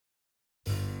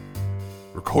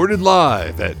Recorded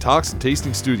live at Talks and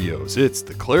Tasting Studios, it's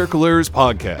the Clerical Errors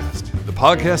Podcast, the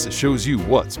podcast that shows you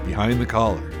what's behind the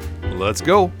collar. Let's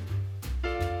go!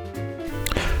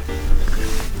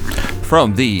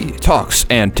 From the Talks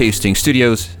and Tasting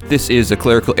Studios, this is the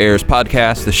Clerical Errors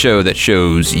Podcast, the show that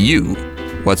shows you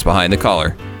what's behind the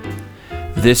collar.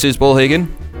 This is Bull Hagen,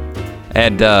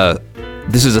 and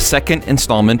this is a second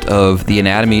installment of the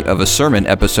Anatomy of a Sermon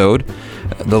episode.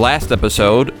 The last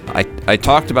episode, I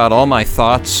talked about all my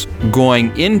thoughts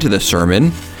going into the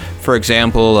sermon. For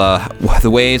example, the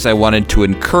ways I wanted to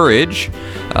encourage.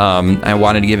 I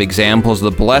wanted to give examples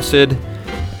of the blessed,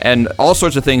 and all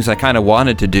sorts of things I kind of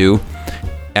wanted to do.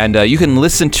 And you can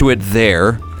listen to it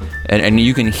there, and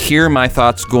you can hear my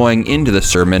thoughts going into the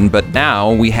sermon, but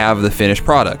now we have the finished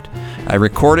product. I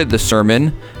recorded the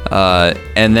sermon,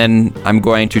 and then I'm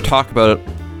going to talk about it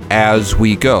as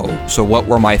we go. So what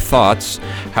were my thoughts?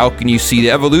 How can you see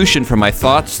the evolution from my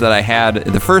thoughts that I had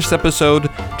in the first episode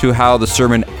to how the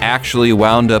sermon actually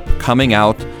wound up coming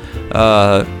out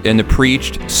in the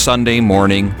preached Sunday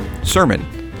morning sermon?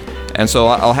 And so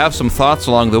I'll have some thoughts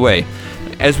along the way.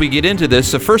 As we get into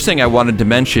this, the first thing I wanted to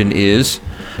mention is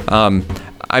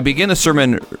I begin the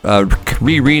sermon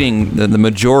rereading the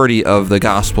majority of the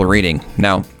gospel reading.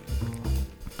 Now,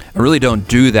 I really don't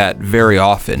do that very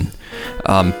often,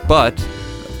 but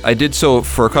I did so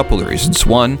for a couple of reasons.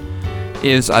 One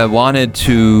is I wanted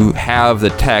to have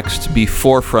the text be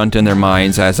forefront in their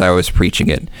minds as I was preaching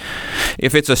it.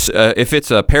 If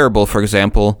it's a parable, for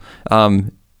example,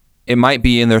 it might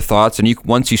be in their thoughts, and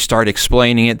once you start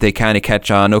explaining it, they kind of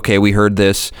catch on, okay, we heard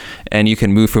this, and you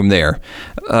can move from there.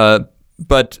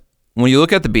 But when you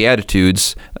look at the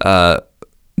Beatitudes,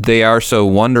 they are so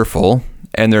wonderful,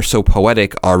 and they're so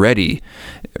poetic already.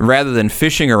 Rather than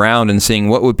fishing around and seeing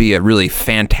what would be a really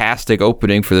fantastic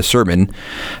opening for the sermon,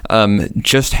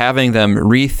 just having them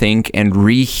rethink and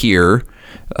rehear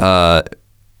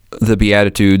the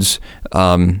Beatitudes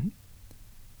in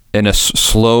a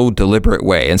slow, deliberate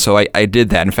way. And so I did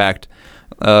that. In fact,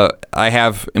 I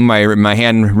have in my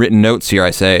handwritten notes here,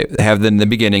 I have in the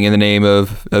beginning, in the name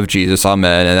of Jesus,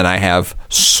 amen, and then I have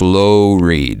slow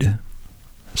read.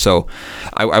 So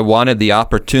I wanted the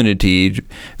opportunity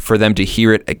for them to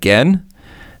hear it again,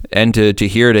 and to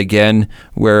hear it again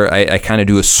where I kind of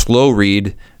do a slow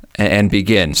read and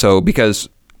begin. So because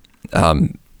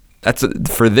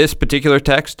for this particular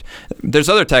text, there's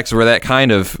other texts where that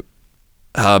kind of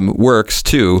works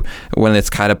too, when it's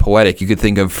kind of poetic. You could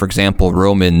think of, for example,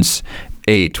 Romans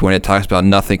 8, when it talks about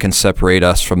nothing can separate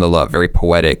us from the love, very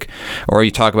poetic. Or you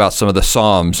talk about some of the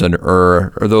Psalms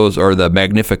or the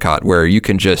Magnificat, where you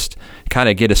can just kind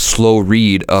of get a slow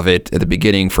read of it at the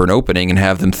beginning for an opening and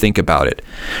have them think about it.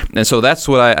 And so that's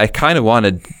what I kind of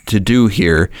wanted to do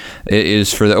here,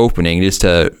 is for the opening, is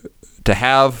to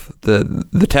have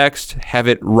the text, have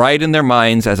it right in their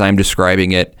minds as I'm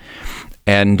describing it,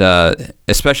 and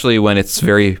especially when it's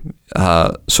very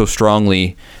so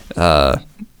strongly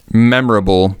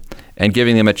memorable, and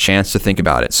giving them a chance to think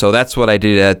about it. So that's what I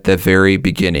did at the very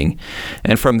beginning.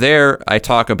 And from there, I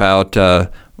talk about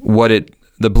the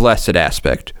blessed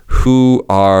aspect. Who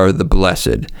are the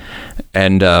blessed?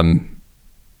 And then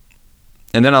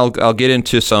I'll get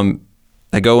into some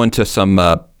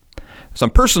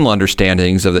personal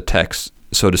understandings of the text,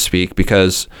 so to speak,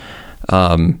 because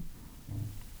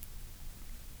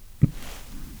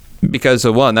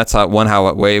of one, that's not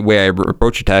way I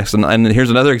approach a text, and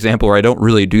here's another example where I don't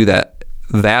really do that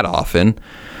often.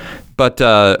 But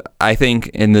I think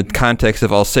in the context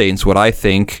of All Saints, what I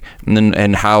think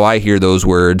and how I hear those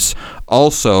words,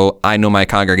 also I know my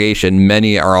congregation,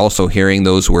 many are also hearing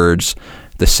those words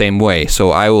the same way. So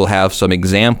I will have some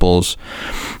examples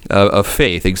of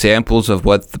faith, examples of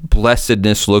what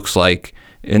blessedness looks like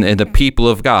in the people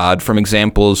of God, from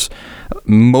examples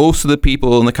most of the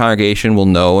people in the congregation will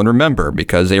know and remember,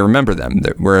 because they remember them.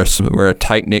 We're a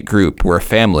tight-knit group. We're a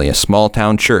family, a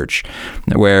small-town church,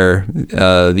 where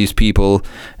these people,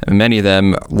 many of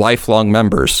them, lifelong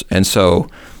members. And so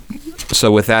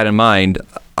with that in mind,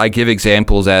 I give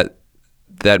examples that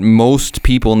most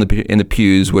people in the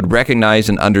pews would recognize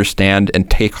and understand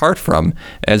and take heart from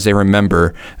as they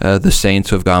remember the saints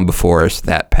who have gone before us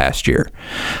that past year.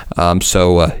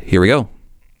 So here we go.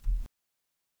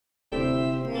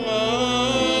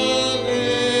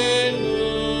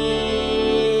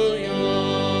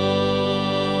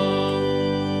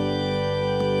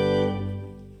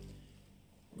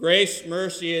 Grace,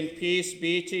 mercy, and peace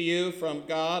be to you from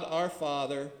God our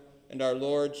Father and our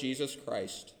Lord Jesus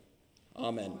Christ.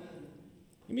 Amen.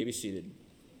 You may be seated.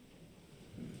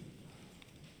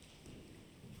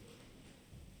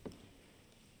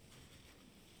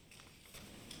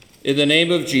 In the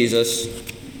name of Jesus,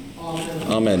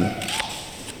 Amen.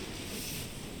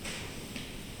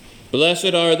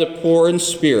 Blessed are the poor in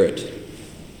spirit,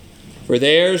 for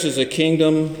theirs is the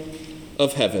kingdom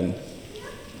of heaven.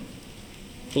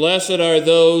 Blessed are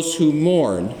those who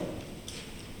mourn,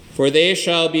 for they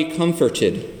shall be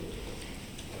comforted.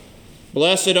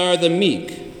 Blessed are the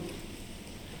meek,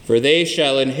 for they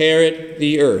shall inherit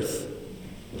the earth.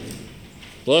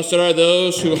 Blessed are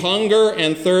those who hunger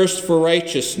and thirst for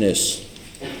righteousness,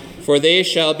 for they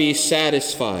shall be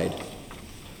satisfied.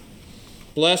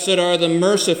 Blessed are the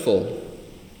merciful,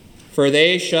 for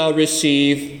they shall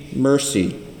receive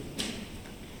mercy.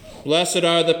 Blessed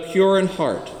are the pure in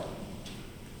heart,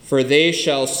 for they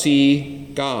shall see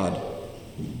God.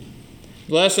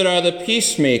 Blessed are the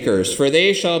peacemakers, for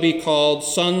they shall be called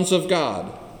sons of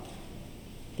God.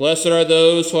 Blessed are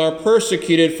those who are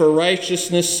persecuted for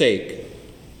righteousness' sake,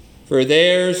 for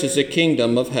theirs is the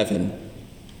kingdom of heaven.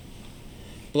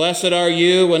 Blessed are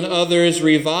you when others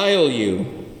revile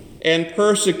you and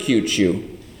persecute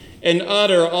you, and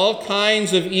utter all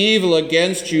kinds of evil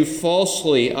against you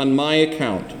falsely on my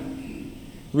account.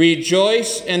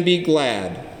 Rejoice and be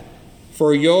glad,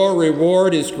 for your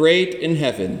reward is great in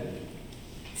heaven.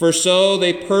 For so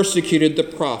they persecuted the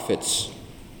prophets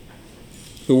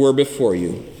who were before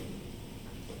you.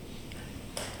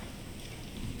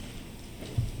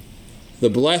 The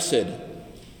blessed.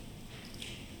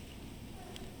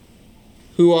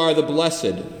 Who are the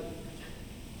blessed?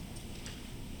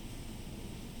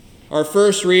 Our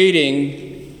first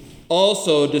reading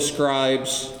also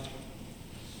describes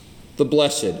the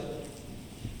blessed.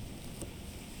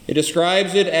 It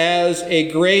describes it as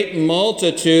a great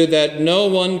multitude that no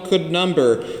one could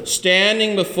number,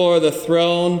 standing before the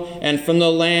throne and from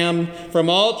the Lamb, from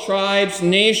all tribes,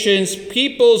 nations,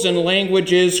 peoples, and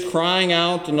languages, crying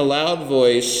out in a loud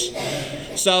voice,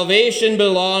 "Salvation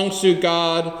belongs to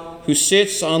God who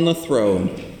sits on the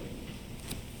throne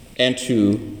and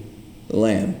to the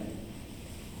Lamb."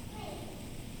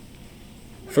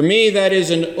 For me, that is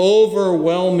an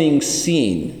overwhelming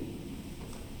scene.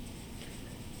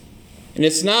 And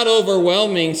it's not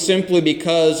overwhelming simply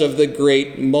because of the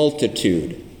great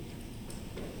multitude.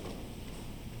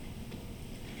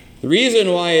 The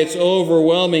reason why it's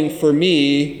overwhelming for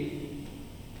me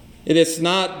is it's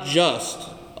not just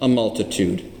a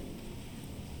multitude.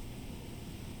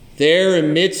 There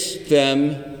amidst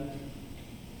them,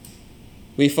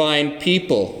 we find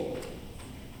people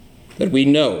that we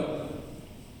know.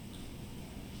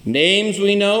 Names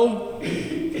we know,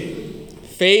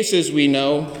 faces we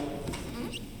know.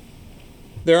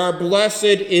 There are blessed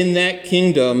in that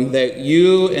kingdom that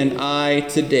you and I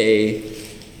today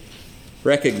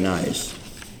recognize.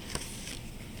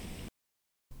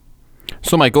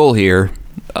 So my goal here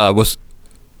was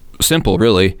simple,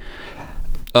 really.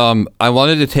 I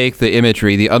wanted to take the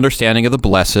imagery, the understanding of the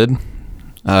blessed,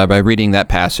 by reading that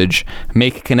passage,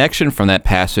 make a connection from that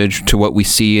passage to what we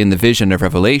see in the vision of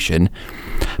Revelation.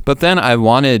 But then I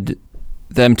wanted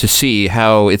them to see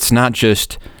how it's not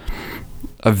just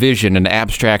a vision, an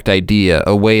abstract idea,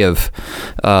 a way of,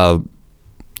 that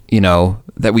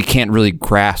we can't really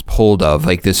grasp hold of,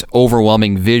 like this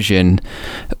overwhelming vision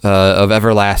of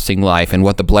everlasting life and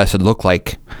what the blessed look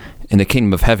like in the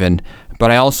kingdom of heaven.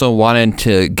 But I also wanted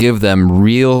to give them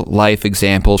real life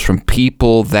examples from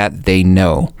people that they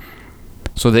know,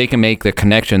 so they can make the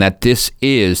connection that this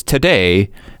is today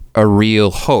a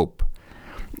real hope.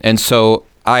 And so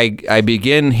I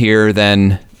begin here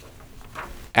then,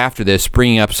 after this,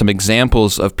 bringing up some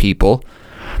examples of people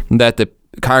that the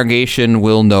congregation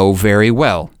will know very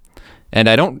well. And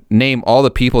I don't name all the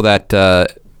people that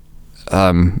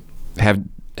have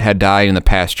had died in the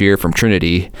past year from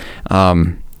Trinity.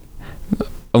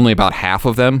 Only about half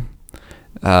of them.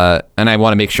 And I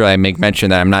want to make sure I make mention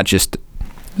that I'm not just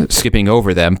skipping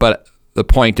over them. But the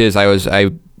point is, I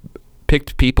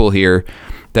picked people here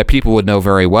that people would know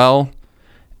very well,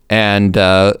 and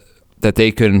that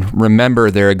they can remember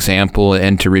their example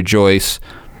and to rejoice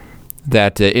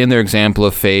that in their example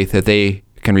of faith, that they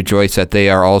can rejoice that they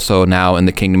are also now in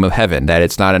the kingdom of heaven, that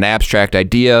it's not an abstract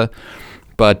idea,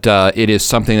 but it is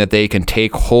something that they can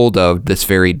take hold of this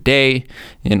very day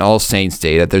in All Saints'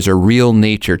 Day, that there's a real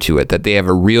nature to it, that they have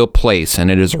a real place, and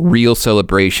it is a real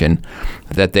celebration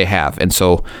that they have. And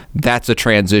so that's a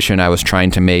transition I was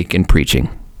trying to make in preaching.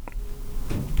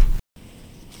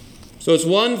 So it's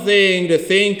one thing to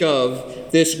think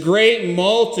of this great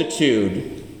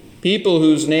multitude, people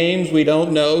whose names we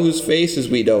don't know, whose faces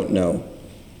we don't know.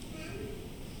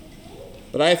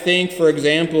 But I think, for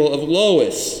example, of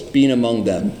Lois being among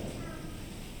them,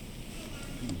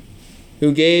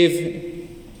 who gave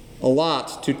a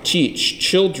lot to teach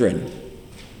children.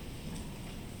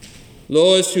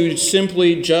 Lois, who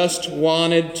simply just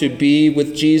wanted to be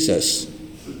with Jesus.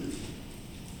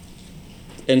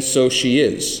 And so she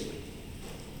is.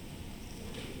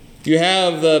 You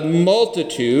have the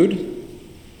multitude,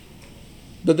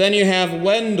 but then you have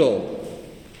Wendell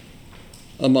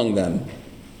among them.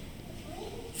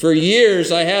 For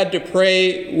years, I had to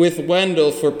pray with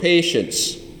Wendell for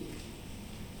patience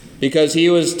because he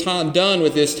was done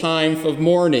with his time of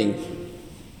mourning.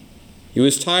 He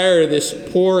was tired of this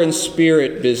poor in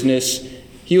spirit business.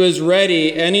 He was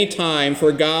ready any time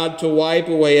for God to wipe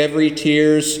away every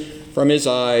tears from his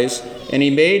eyes, and he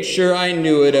made sure I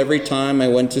knew it every time I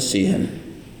went to see him.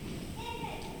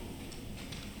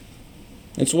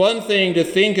 It's one thing to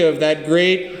think of that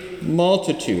great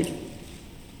multitude,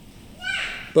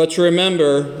 but to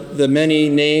remember the many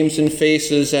names and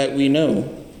faces that we know.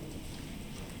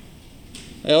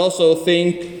 I also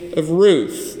think of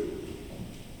Ruth.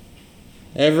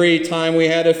 Every time we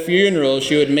had a funeral,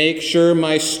 she would make sure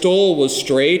my stole was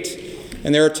straight,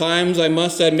 and there are times, I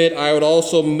must admit, I would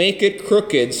also make it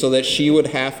crooked so that she would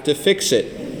have to fix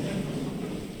it.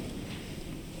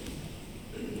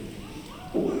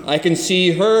 I can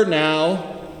see her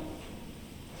now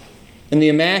in the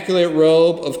immaculate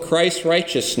robe of Christ's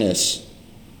righteousness,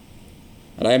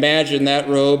 and I imagine that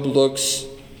robe looks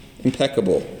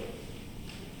impeccable.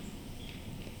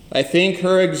 I think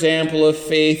her example of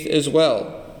faith as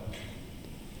well.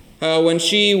 How when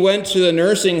she went to the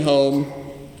nursing home,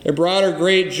 it brought her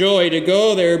great joy to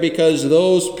go there because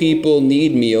those people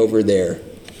need me over there.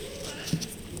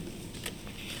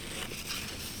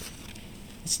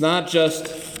 It's not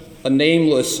just a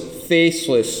nameless,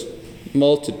 faceless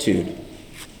multitude.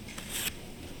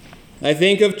 I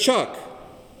think of Chuck.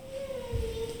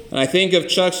 And I think of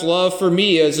Chuck's love for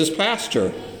me as his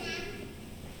pastor.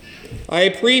 I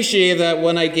appreciate that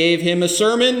when I gave him a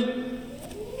sermon,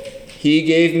 he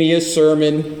gave me a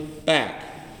sermon back.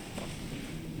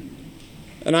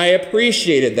 And I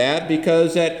appreciated that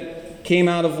because that came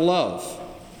out of love.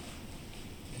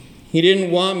 He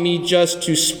didn't want me just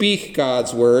to speak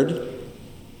God's word.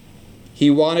 He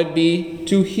wanted me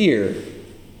to hear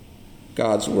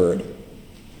God's word.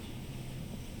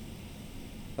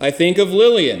 I think of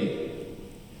Lillian,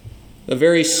 a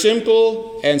very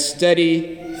simple and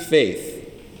steady faith.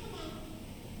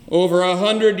 Over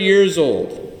 100 years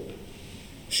old,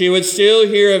 she would still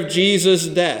hear of Jesus'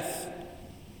 death,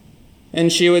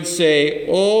 and she would say,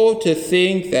 "Oh, to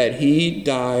think that he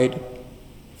died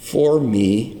for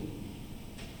me."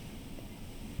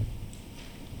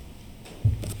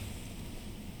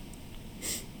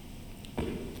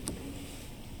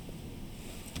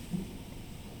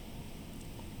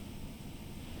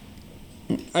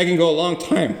 I can go a long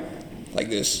time like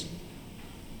this.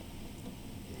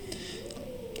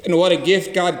 And what a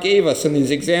gift God gave us in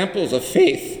these examples of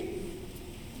faith.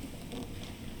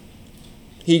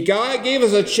 God gave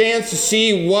us a chance to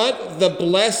see what the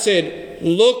blessed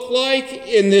look like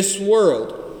in this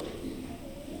world.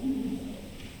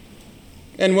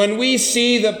 And when we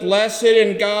see the blessed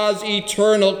in God's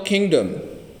eternal kingdom,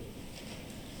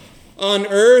 on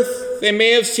earth they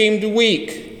may have seemed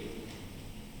weak,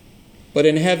 but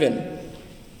in heaven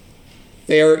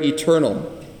they are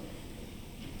eternal.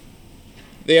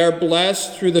 They are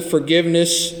blessed through the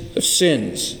forgiveness of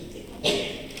sins.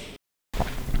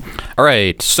 All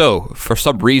right, so for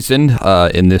some reason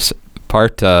in this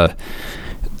part,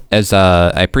 as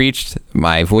I preached,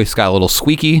 my voice got a little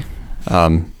squeaky.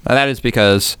 And that is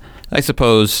because I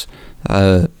suppose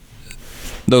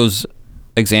those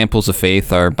examples of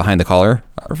faith are behind the collar,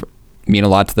 mean a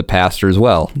lot to the pastor as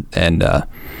well. And,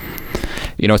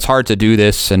 it's hard to do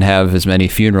this and have as many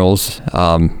funerals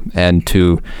and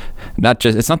to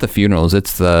it's not the funerals,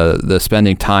 it's the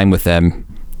spending time with them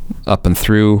up and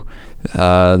through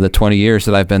the 20 years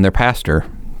that I've been their pastor.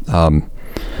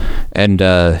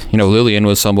 Lillian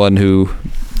was someone who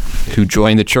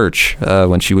joined the church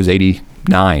when she was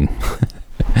 89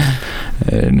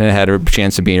 and had a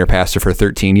chance of being her pastor for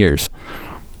 13 years.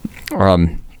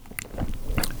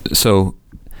 So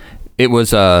it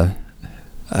was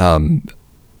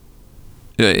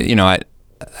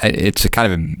it's a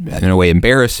kind of, in a way,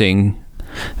 embarrassing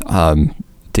to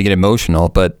get emotional,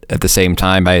 but at the same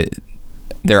time,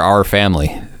 they're our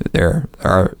family. They're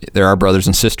our brothers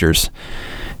and sisters,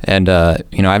 and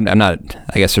I'm not.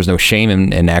 I guess there's no shame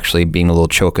in actually being a little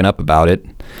choken up about it.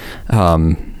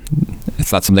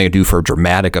 It's not something I do for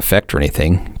dramatic effect or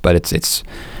anything, but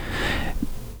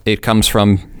it comes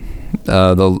from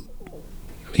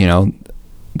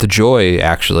the joy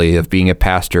actually of being a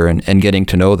pastor and getting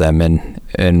to know them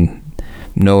and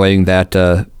knowing that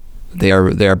they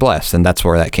are blessed, and that's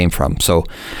where that came from. So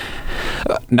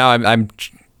now I'm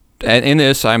in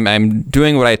this. I'm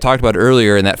doing what I talked about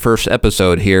earlier in that first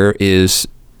episode. Here is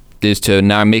to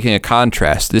now I'm making a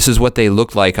contrast. This is what they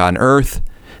look like on earth.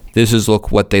 This is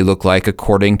what they look like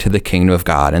according to the kingdom of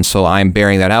God. And so I'm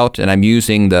bearing that out, and I'm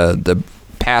using the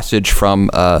passage from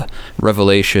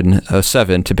Revelation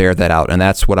 7 to bear that out, and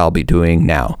that's what I'll be doing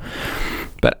now.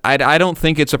 But I don't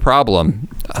think it's a problem.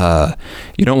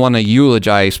 You don't want to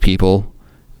eulogize people,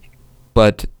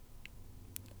 but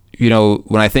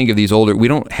when I think of these older, we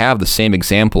don't have the same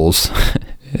examples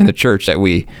in the church that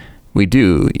we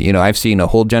do. I've seen a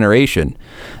whole generation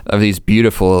of these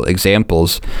beautiful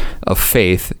examples of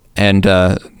faith, and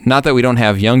not that we don't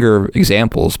have younger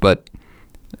examples, but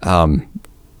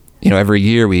every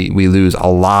year we lose a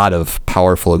lot of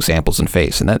powerful examples in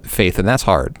faith, and that's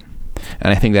hard.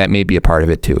 And I think that may be a part of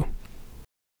it too.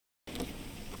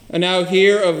 And now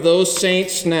hear of those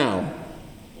saints now.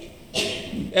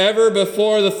 Ever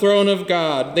before the throne of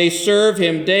God, they serve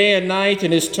him day and night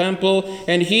in his temple,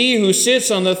 and he who sits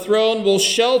on the throne will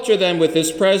shelter them with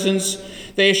his presence.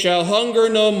 They shall hunger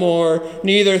no more,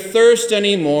 neither thirst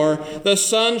any more. The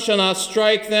sun shall not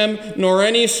strike them, nor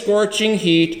any scorching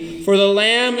heat. For the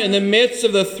Lamb in the midst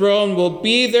of the throne will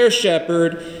be their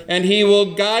shepherd, and he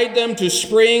will guide them to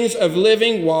springs of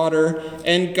living water,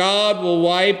 and God will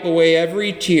wipe away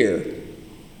every tear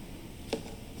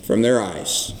from their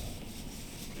eyes.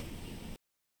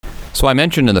 So I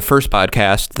mentioned in the first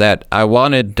podcast that I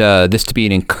wanted this to be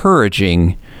an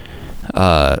encouraging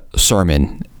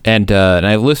sermon. And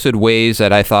I listed ways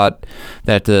that I thought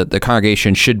that the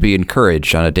congregation should be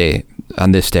encouraged on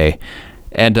this day.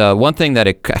 And one thing that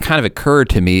it kind of occurred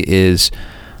to me is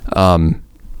when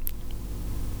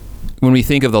we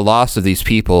think of the loss of these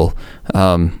people,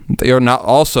 they are not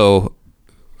also,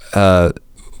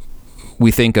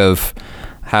 we think of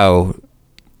how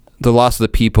the loss of the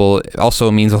people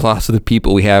also means the loss of the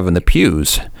people we have in the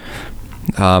pews.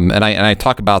 And I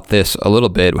talk about this a little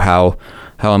bit, how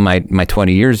in my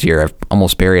 20 years here, I've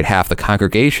almost buried half the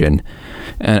congregation.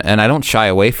 And I don't shy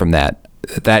away from that.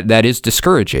 That is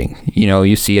discouraging.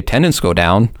 You see attendance go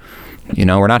down.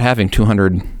 We're not having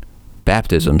 200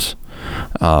 baptisms.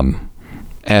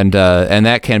 And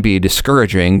that can be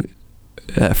discouraging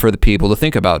for the people to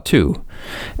think about too.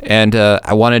 And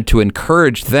I wanted to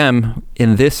encourage them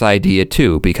in this idea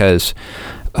too, because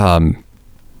to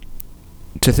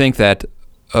think that,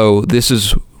 this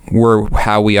is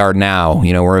how we are now.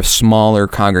 We're a smaller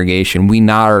congregation. We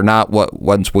are not what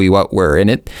once we were. And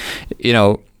it,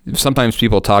 sometimes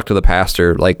people talk to the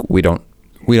pastor like we don't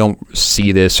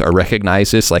see this or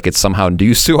recognize this, like it's somehow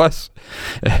news to us.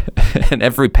 And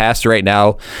every pastor right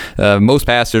now, most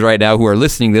pastors right now who are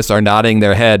listening to this are nodding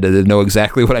their head to know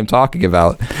exactly what I'm talking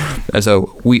about. And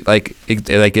so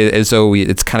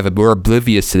it's kind of we're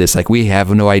oblivious to this, like we have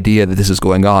no idea that this is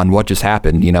going on. What just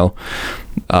happened,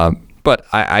 But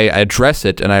I address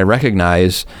it, and I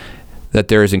recognize that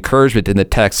there is encouragement in the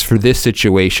text for this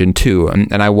situation too.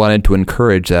 And I wanted to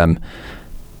encourage them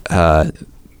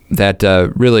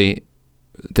that really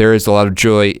there is a lot of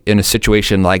joy in a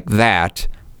situation like that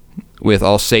with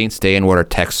All Saints Day and what our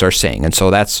texts are saying. And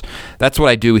so that's what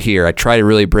I do here. I try to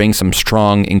really bring some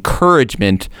strong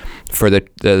encouragement for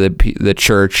the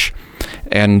church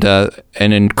and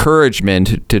an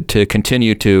encouragement to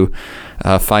continue to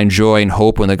find joy and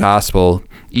hope in the gospel,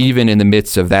 even in the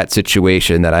midst of that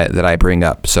situation that I bring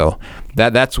up. So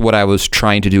that's what I was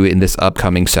trying to do in this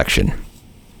upcoming section.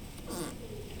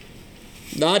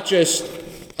 Not just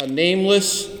a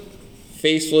nameless,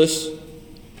 faceless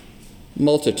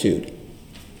multitude.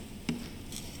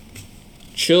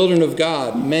 Children of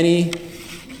God, many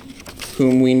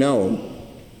whom we know.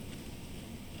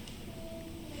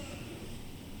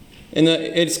 And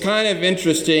it's kind of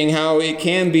interesting how it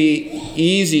can be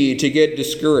easy to get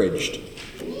discouraged.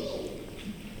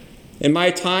 In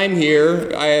my time here,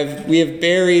 we have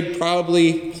buried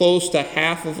probably close to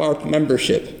half of our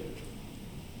membership.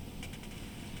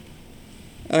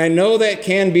 And I know that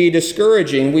can be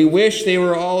discouraging. We wish they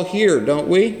were all here, don't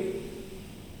we?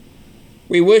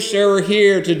 We wish they were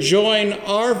here to join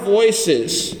our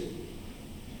voices,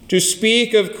 to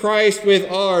speak of Christ with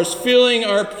ours, filling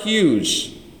our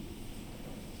pews.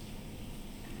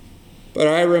 But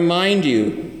I remind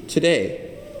you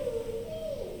today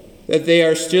that they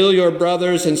are still your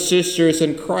brothers and sisters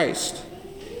in Christ.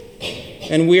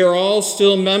 And we are all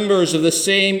still members of the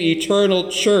same eternal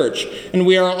church. And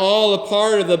we are all a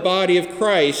part of the body of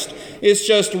Christ. It's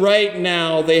just right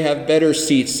now they have better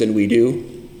seats than we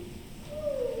do.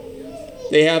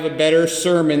 They have a better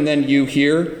sermon than you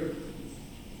hear.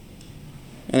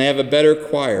 And they have a better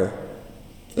choir.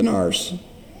 than ours.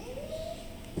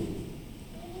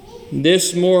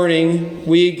 This morning,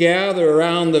 we gather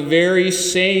around the very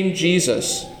same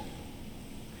Jesus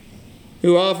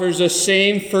who offers the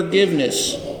same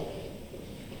forgiveness.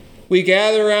 We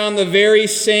gather around the very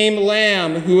same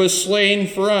Lamb who was slain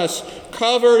for us,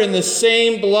 covered in the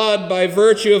same blood by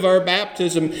virtue of our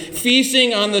baptism,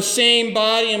 feasting on the same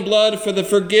body and blood for the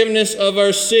forgiveness of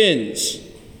our sins.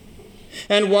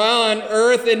 And while on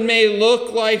earth it may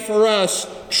look like for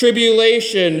us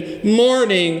tribulation,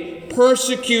 mourning,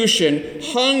 persecution,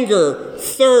 hunger,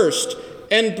 thirst,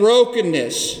 and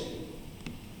brokenness,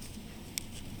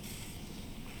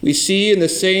 we see in the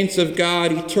saints of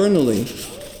God eternally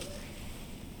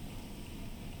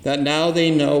that now they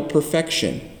know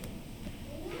perfection.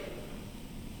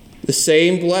 The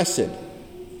same blessed,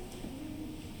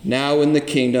 now in the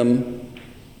kingdom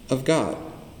of God.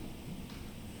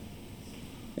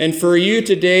 And for you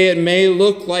today, it may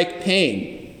look like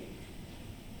pain.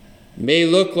 It may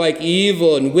look like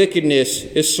evil and wickedness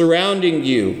is surrounding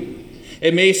you.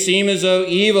 It may seem as though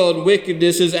evil and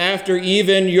wickedness is after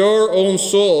even your own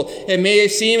soul. It may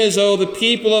seem as though the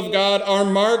people of God are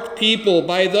marked people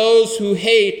by those who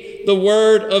hate the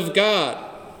word of God.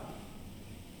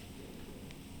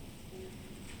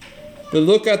 But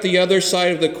look at the other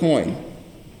side of the coin.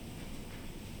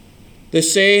 The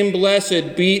same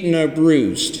blessed beaten or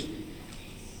bruised,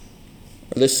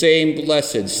 or the same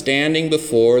blessed standing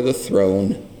before the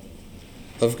throne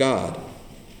of God.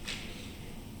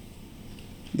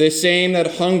 The same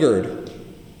that hungered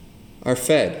are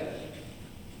fed.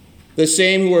 The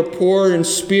same who are poor in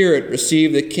spirit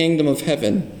receive the kingdom of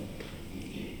heaven.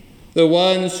 The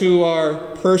ones who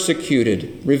are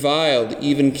persecuted, reviled,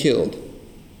 even killed,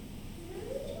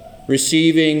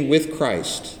 receiving with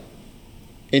Christ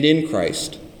and in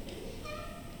Christ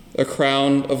a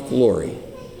crown of glory.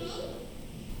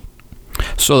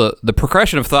 So the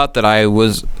progression of thought that I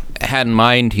had in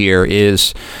mind here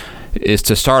is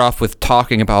to start off with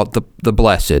talking about the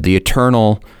blessed, the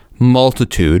eternal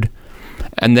multitude,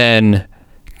 and then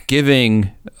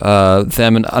giving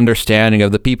them an understanding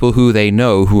of the people who they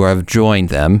know who have joined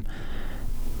them,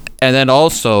 and then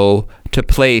also to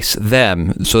place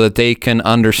them so that they can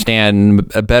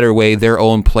understand a better way their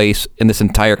own place in this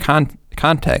entire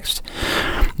context.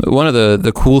 One of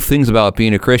the cool things about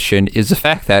being a Christian is the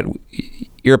fact that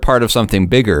you're part of something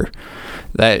bigger.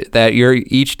 That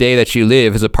each day that you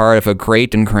live is a part of a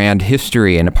great and grand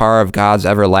history and a part of God's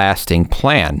everlasting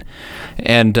plan.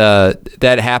 And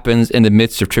that happens in the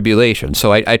midst of tribulation.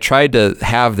 So I tried to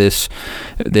have this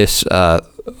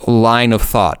line of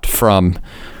thought from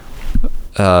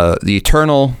the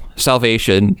eternal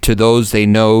salvation to those they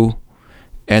know,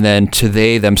 and then to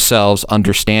they themselves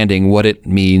understanding what it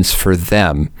means for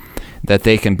them, that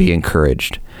they can be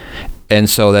encouraged. And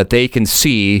so that they can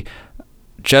see,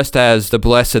 just as the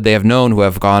blessed they have known who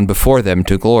have gone before them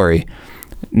to glory,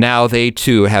 now they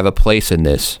too have a place in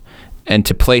this, and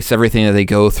to place everything that they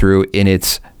go through in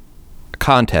its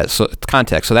context. So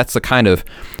that's the kind of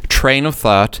train of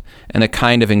thought and the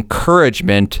kind of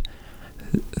encouragement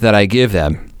that I give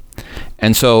them.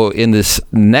 And so in this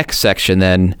next section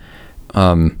then,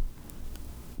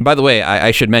 by the way,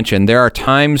 I should mention, there are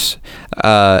times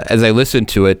as I listen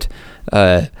to it,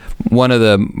 one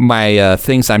of my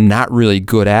things I'm not really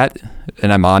good at,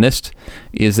 and I'm honest,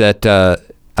 is that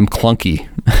I'm clunky.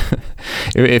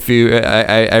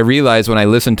 I realize when I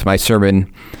listen to my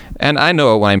sermon, and I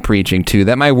know when I'm preaching too,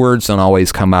 that my words don't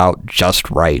always come out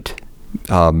just right.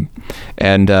 I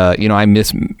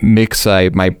mix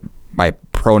my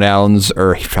pronouns,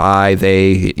 or I,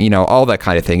 they, all that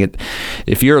kind of thing.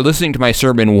 If you're listening to my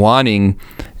sermon wanting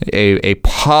a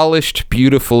polished,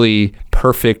 beautifully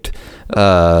perfect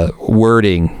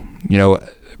wording,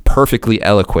 perfectly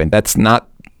eloquent, that's not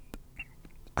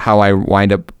how I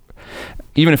wind up.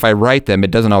 Even if I write them,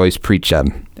 it doesn't always preach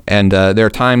them. And there are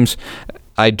times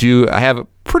I have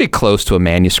pretty close to a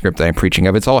manuscript that I'm preaching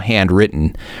of. It's all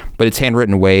handwritten, but it's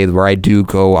handwritten way where I do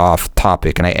go off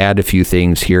topic and I add a few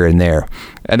things here and there.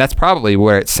 And that's probably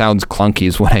where it sounds clunky,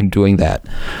 is when I'm doing that.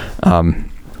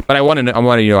 But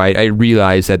I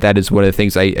realize that is one of the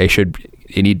things I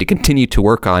need to continue to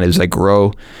work on as I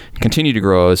continue to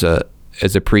grow as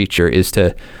a preacher, is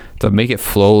to make it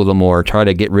flow a little more, try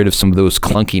to get rid of some of those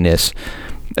clunkiness.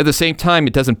 At the same time,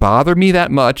 it doesn't bother me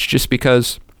that much, just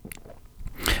because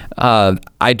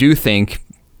I do think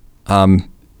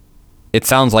it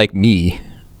sounds like me.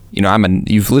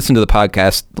 You've listened to the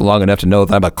podcast long enough to know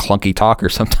that I'm a clunky talker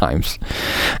sometimes,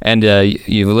 and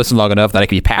you've listened long enough that I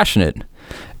can be passionate,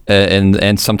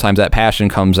 and sometimes that passion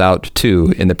comes out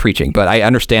too in the preaching. But I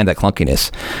understand that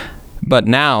clunkiness. But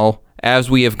now, as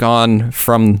we have gone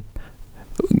from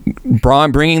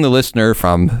bringing the listener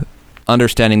from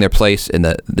understanding their place in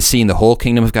seeing the whole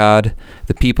kingdom of God,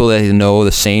 the people that they know,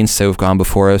 the saints that have gone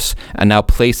before us, and now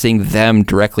placing them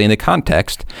directly in the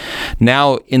context.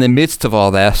 Now, in the midst of all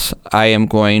this, I am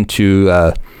going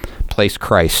to place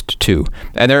Christ too.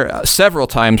 And there are several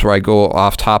times where I go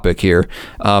off topic here.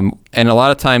 And a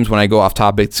lot of times when I go off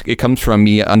topic, it comes from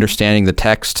me understanding the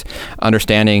text,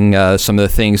 understanding some of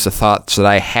the things, the thoughts that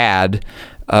I had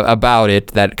about it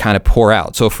that kind of pour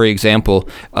out. So, for example,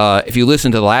 if you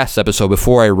listen to the last episode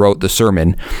before I wrote the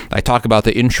sermon, I talk about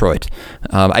the introit.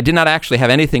 I did not actually have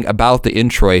anything about the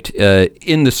introit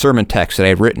in the sermon text that I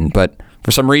had written, but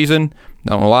for some reason,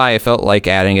 I don't know why, I felt like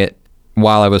adding it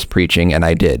while I was preaching, and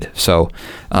I did. So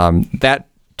that,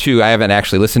 too, I haven't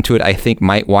actually listened to it. I think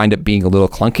might wind up being a little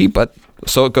clunky, but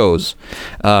so it goes.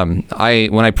 When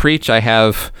I preach,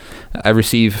 I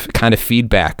receive kind of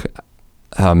feedback.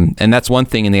 And that's one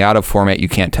thing in the audio format you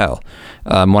can't tell.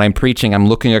 When I'm preaching, I'm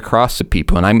looking across at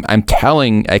people, and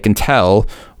I can tell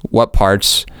what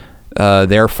parts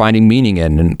they're finding meaning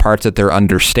in and parts that they're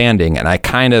understanding, and I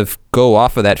kind of go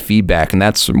off of that feedback, and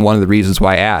that's one of the reasons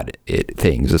why I add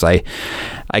things. Is I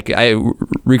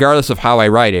regardless of how I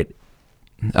write it,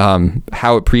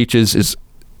 how it preaches is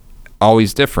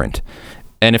always different.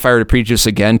 And if I were to preach this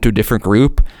again to a different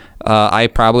group, I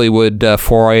probably would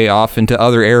foray off into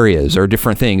other areas or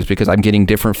different things because I'm getting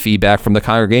different feedback from the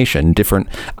congregation, different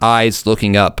eyes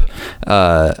looking up,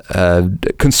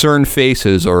 concerned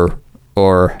faces, or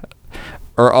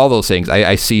all those things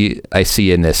I see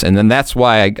in this, and then that's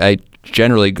why I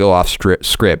generally go off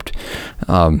script,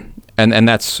 and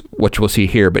that's what we'll see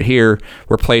here. But here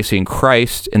we're placing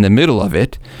Christ in the middle of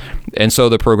it, and so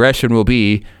the progression will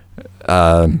be,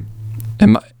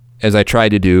 as I tried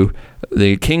to do,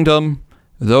 the kingdom,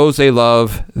 those they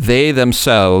love, they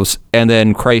themselves, and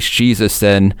then Christ Jesus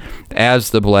then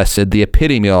as the blessed, the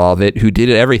epitome of it, who did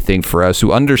everything for us,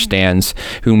 who understands,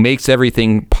 who makes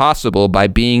everything possible by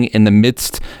being in the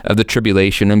midst of the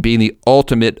tribulation and being the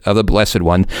ultimate of the blessed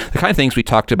one. The kind of things we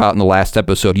talked about in the last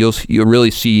episode, you'll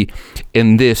really see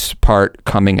in this part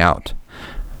coming out.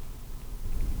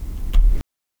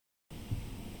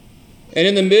 And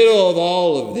in the middle of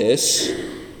all of this,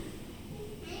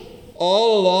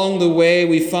 all along the way,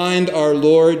 we find our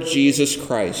Lord Jesus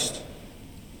Christ.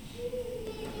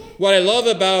 What I love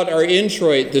about our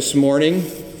introit this morning,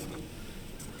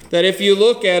 that if you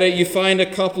look at it, you find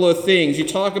a couple of things. You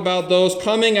talk about those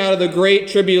coming out of the great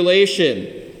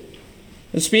tribulation.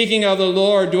 And speaking of the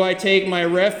Lord, do I take my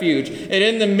refuge? And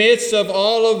in the midst of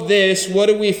all of this, what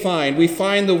do we find? We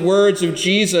find the words of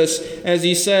Jesus as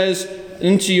he says,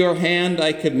 "Into your hand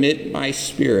I commit my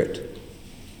spirit."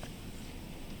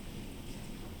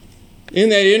 In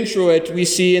that introit, we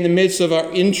see in the midst of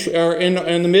in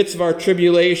the midst of our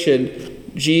tribulation,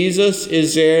 Jesus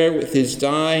is there with his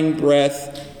dying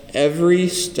breath every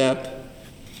step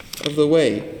of the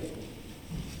way.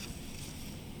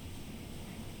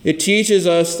 It teaches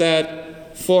us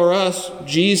that for us,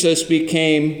 Jesus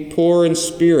became poor in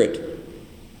spirit.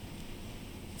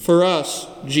 For us,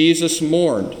 Jesus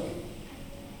mourned.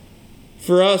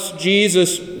 For us,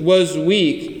 Jesus was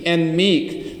weak and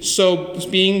meek, so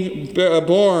being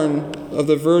born of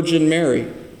the Virgin Mary.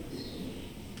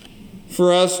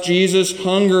 For us, Jesus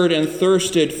hungered and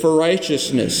thirsted for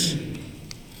righteousness,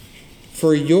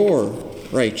 for your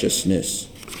righteousness.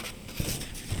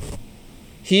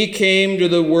 He came to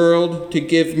the world to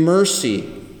give mercy.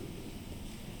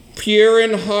 Pure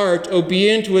in heart,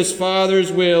 obedient to his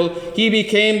Father's will, he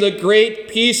became the great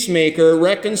peacemaker,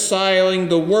 reconciling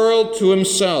the world to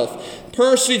himself,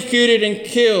 persecuted and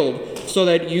killed, so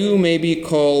that you may be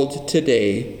called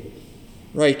today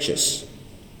righteous,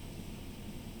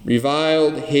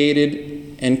 reviled,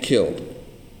 hated, and killed.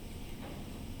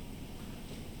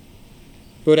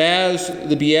 But as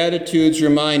the Beatitudes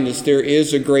remind us, there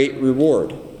is a great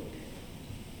reward.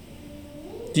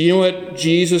 Do you know what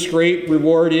Jesus' great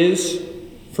reward is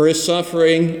for his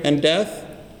suffering and death?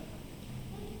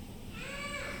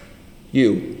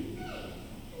 You.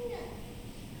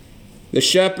 The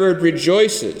shepherd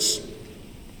rejoices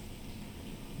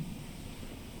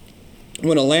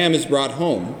when a lamb is brought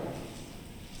home.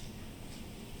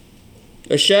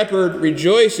 A shepherd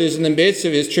rejoices in the midst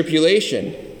of his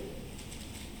tribulation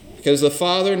because the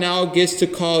Father now gets to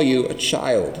call you a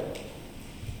child.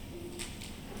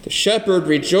 The shepherd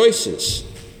rejoices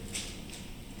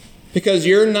because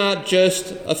you're not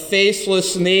just a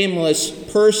faceless, nameless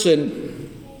person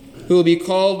who will be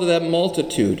called to that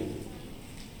multitude,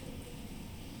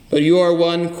 but you are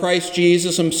one Christ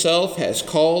Jesus himself has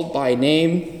called by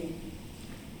name.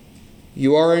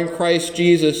 You are in Christ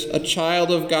Jesus, a child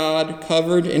of God,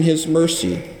 covered in his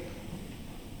mercy.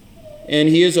 And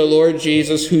he is a Lord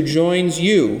Jesus who joins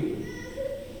you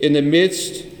in the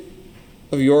midst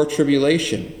of your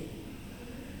tribulation.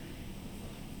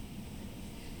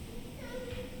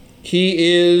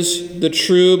 He is the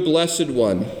true blessed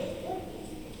one.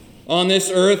 On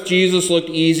this earth, Jesus looked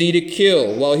easy to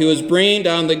kill while he was bringing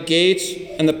down the gates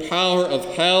and the power of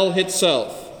hell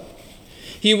itself.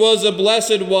 He was a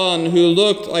blessed one who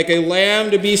looked like a lamb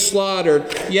to be slaughtered,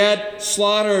 yet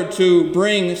slaughtered to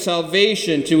bring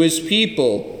salvation to his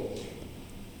people.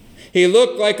 He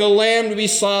looked like a lamb to be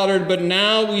slaughtered, but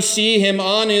now we see him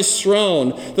on his throne.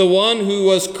 The one who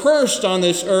was cursed on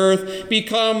this earth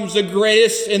becomes the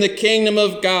greatest in the kingdom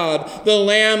of God, the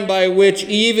Lamb by which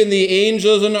even the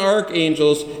angels and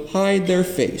archangels hide their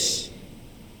face.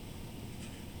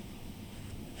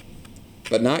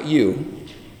 But not you.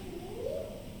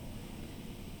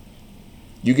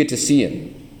 You get to see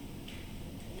him.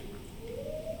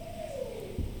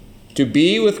 To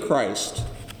be with Christ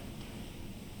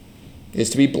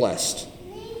is to be blessed.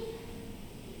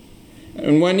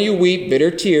 And when you weep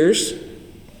bitter tears,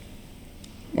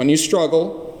 when you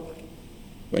struggle,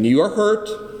 when you are hurt,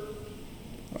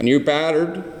 when you're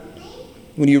battered,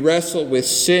 when you wrestle with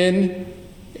sin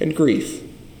and grief,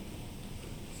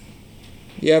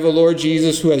 you have a Lord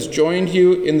Jesus who has joined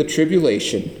you in the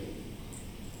tribulation,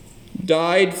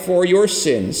 died for your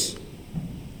sins,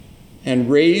 and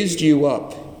raised you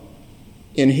up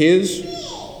in his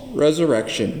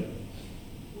resurrection.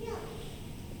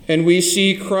 And we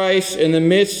see Christ in the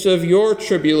midst of your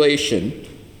tribulation.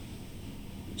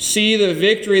 See the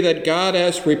victory that God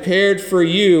has prepared for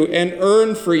you and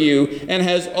earned for you and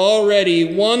has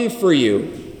already won for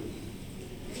you.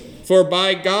 For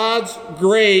by God's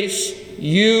grace,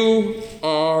 you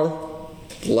are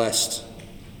blessed.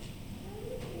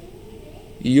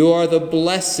 You are the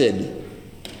blessed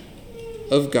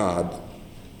of God.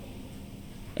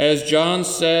 As John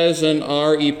says in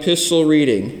our epistle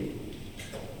reading,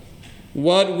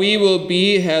 what we will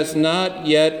be has not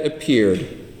yet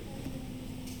appeared,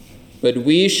 but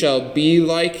we shall be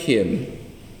like him.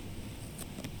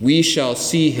 We shall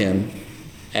see him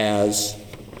as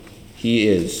he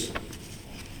is.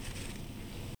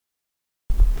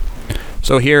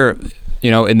 So here,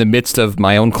 in the midst of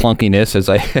my own clunkiness as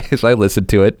I listened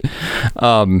to it,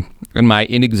 and my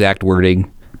inexact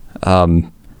wording,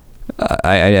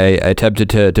 I attempted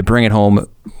to bring it home,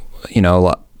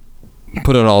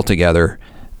 put it all together,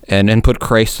 and put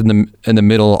Christ in the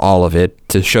middle of all of it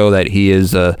to show that he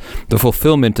is the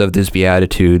fulfillment of these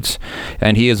Beatitudes,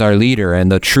 and he is our leader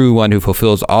and the true one who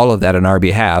fulfills all of that on our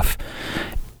behalf.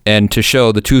 And to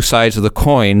show the two sides of the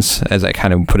coins, as I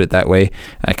kind of put it that way,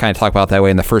 I kind of talked about that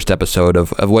way in the first episode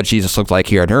of what Jesus looked like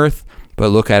here on earth, but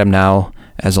look at him now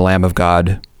as the Lamb of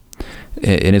God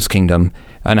in his kingdom,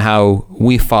 and how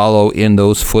we follow in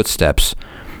those footsteps.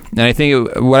 And I think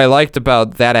what I liked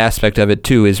about that aspect of it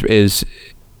too is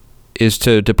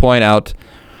to point out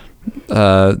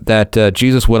that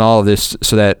Jesus went all of this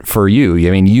so that for you,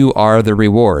 you are the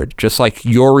reward. Just like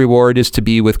your reward is to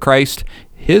be with Christ,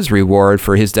 his reward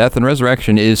for his death and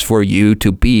resurrection is for you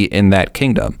to be in that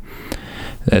kingdom.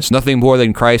 That's nothing more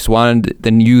than Christ wanted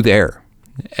than you there.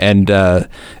 And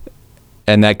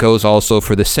that goes also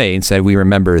for the saints that we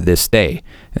remember this day.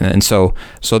 And so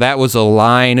that was a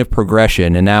line of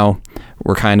progression. And now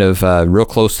we're kind of real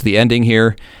close to the ending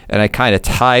here. And I kind of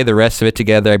tie the rest of it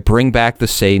together. I bring back the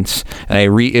saints and I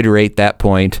reiterate that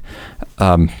point.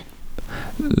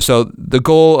 So the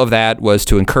goal of that was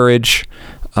to encourage,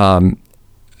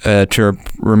 to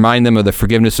remind them of the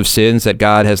forgiveness of sins, that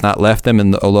God has not left them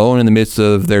alone in the midst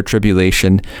of their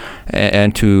tribulation,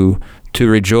 and to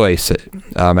rejoice.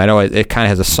 I know it kind of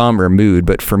has a somber mood,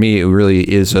 but for me, it really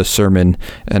is a sermon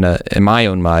in my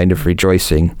own mind of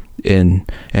rejoicing in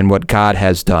what God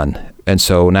has done. And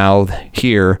so now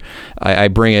here, I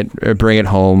bring it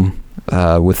home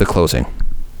with the closing.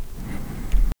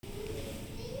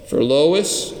 For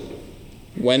Lois,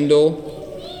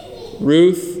 Wendell,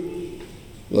 Ruth,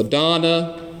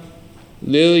 LaDonna,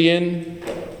 Lillian,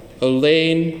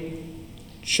 Elaine,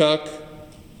 Chuck,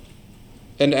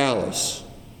 and Alice.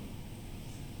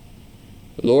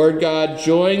 Lord God,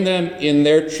 join them in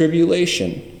their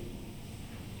tribulation,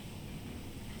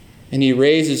 and he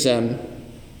raises them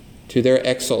to their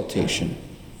exaltation.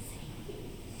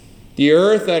 The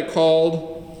earth that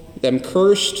called them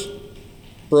cursed,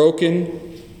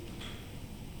 broken,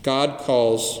 God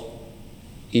calls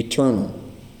eternal.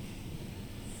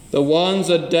 The ones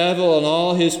the devil and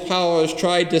all his powers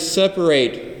tried to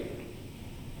separate,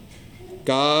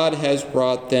 God has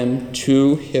brought them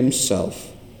to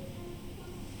himself.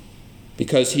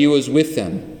 because he was with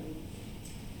them.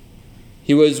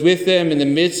 He was with them in the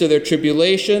midst of their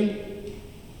tribulation.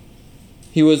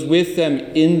 He was with them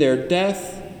in their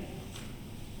death.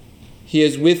 He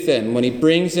is with them when he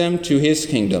brings them to his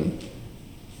kingdom,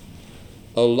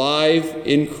 alive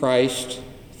in Christ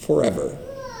forever,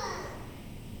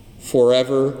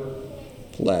 forever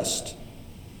blessed.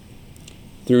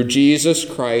 Through Jesus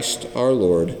Christ our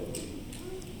Lord.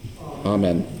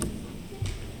 Amen.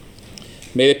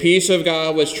 May the peace of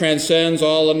God, which transcends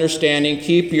all understanding,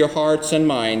 keep your hearts and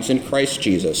minds in Christ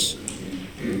Jesus.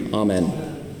 Amen.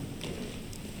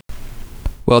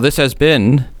 Well, this has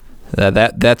been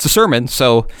that's a sermon.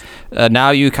 So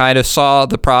now you kind of saw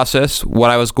the process, what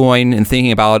I was going and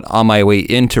thinking about on my way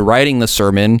into writing the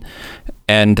sermon,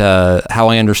 and how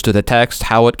I understood the text,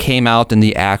 how it came out in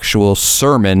the actual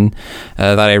sermon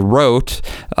that I wrote.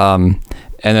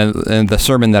 And then the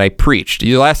sermon that I preached.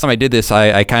 The last time I did this,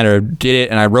 I kind of did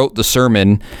it, and I wrote the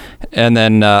sermon, and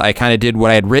then I kind of did what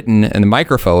I had written in the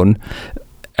microphone,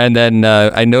 and then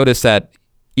I noticed that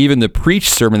even the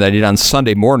preached sermon that I did on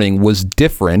Sunday morning was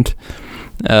different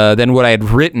than what I had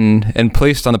written and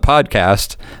placed on the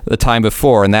podcast the time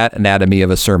before, in that anatomy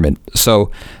of a sermon. So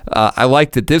I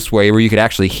liked it this way, where you could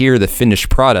actually hear the finished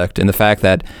product, and the fact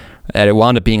that it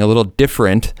wound up being a little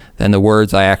different than the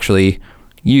words I actually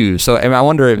use. So I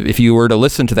wonder if you were to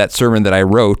listen to that sermon that I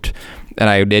wrote and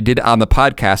I did on the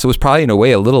podcast, it was probably in a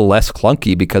way a little less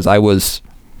clunky because I was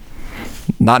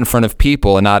not in front of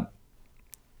people and not,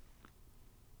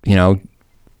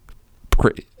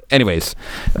 anyways.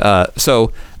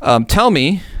 So tell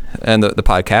me and the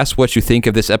podcast what you think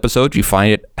of this episode. Do you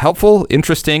find it helpful,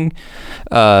 interesting?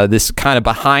 This kind of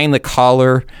behind the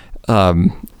collar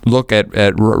look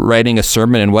at writing a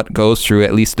sermon and what goes through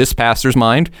at least this pastor's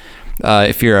mind.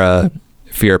 If you're a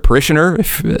parishioner,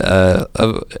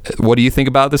 what do you think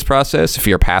about this process? If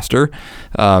you're a pastor,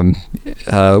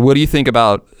 what do you think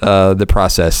about the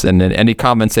process, and any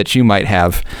comments that you might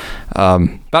have?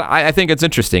 But I think it's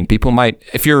interesting. People might,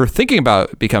 if you're thinking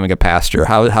about becoming a pastor,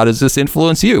 how does this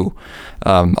influence you?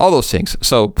 All those things.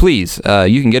 So please,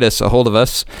 you can get us a hold of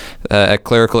us at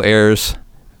Clerical Errors,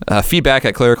 feedback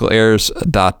at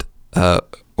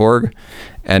clericalerrors.org,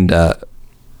 and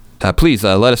please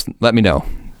let me know.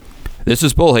 This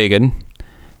is Bullhagen,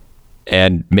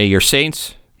 and may your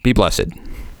saints be blessed.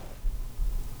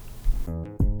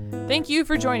 Thank you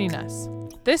for joining us.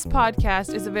 This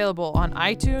podcast is available on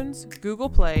iTunes, Google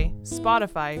Play,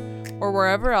 Spotify, or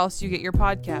wherever else you get your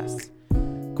podcasts.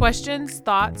 Questions,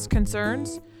 thoughts,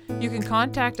 concerns? You can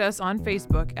contact us on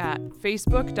Facebook at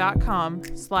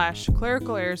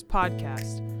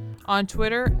facebook.com/clericalerrorspodcast, on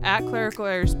Twitter at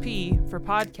clericalerrorsp for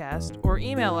podcast, or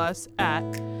email us at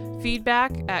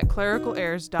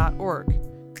feedback@clericalerrors.org.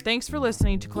 Thanks for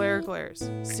listening to Clerical Errors.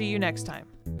 See you next time.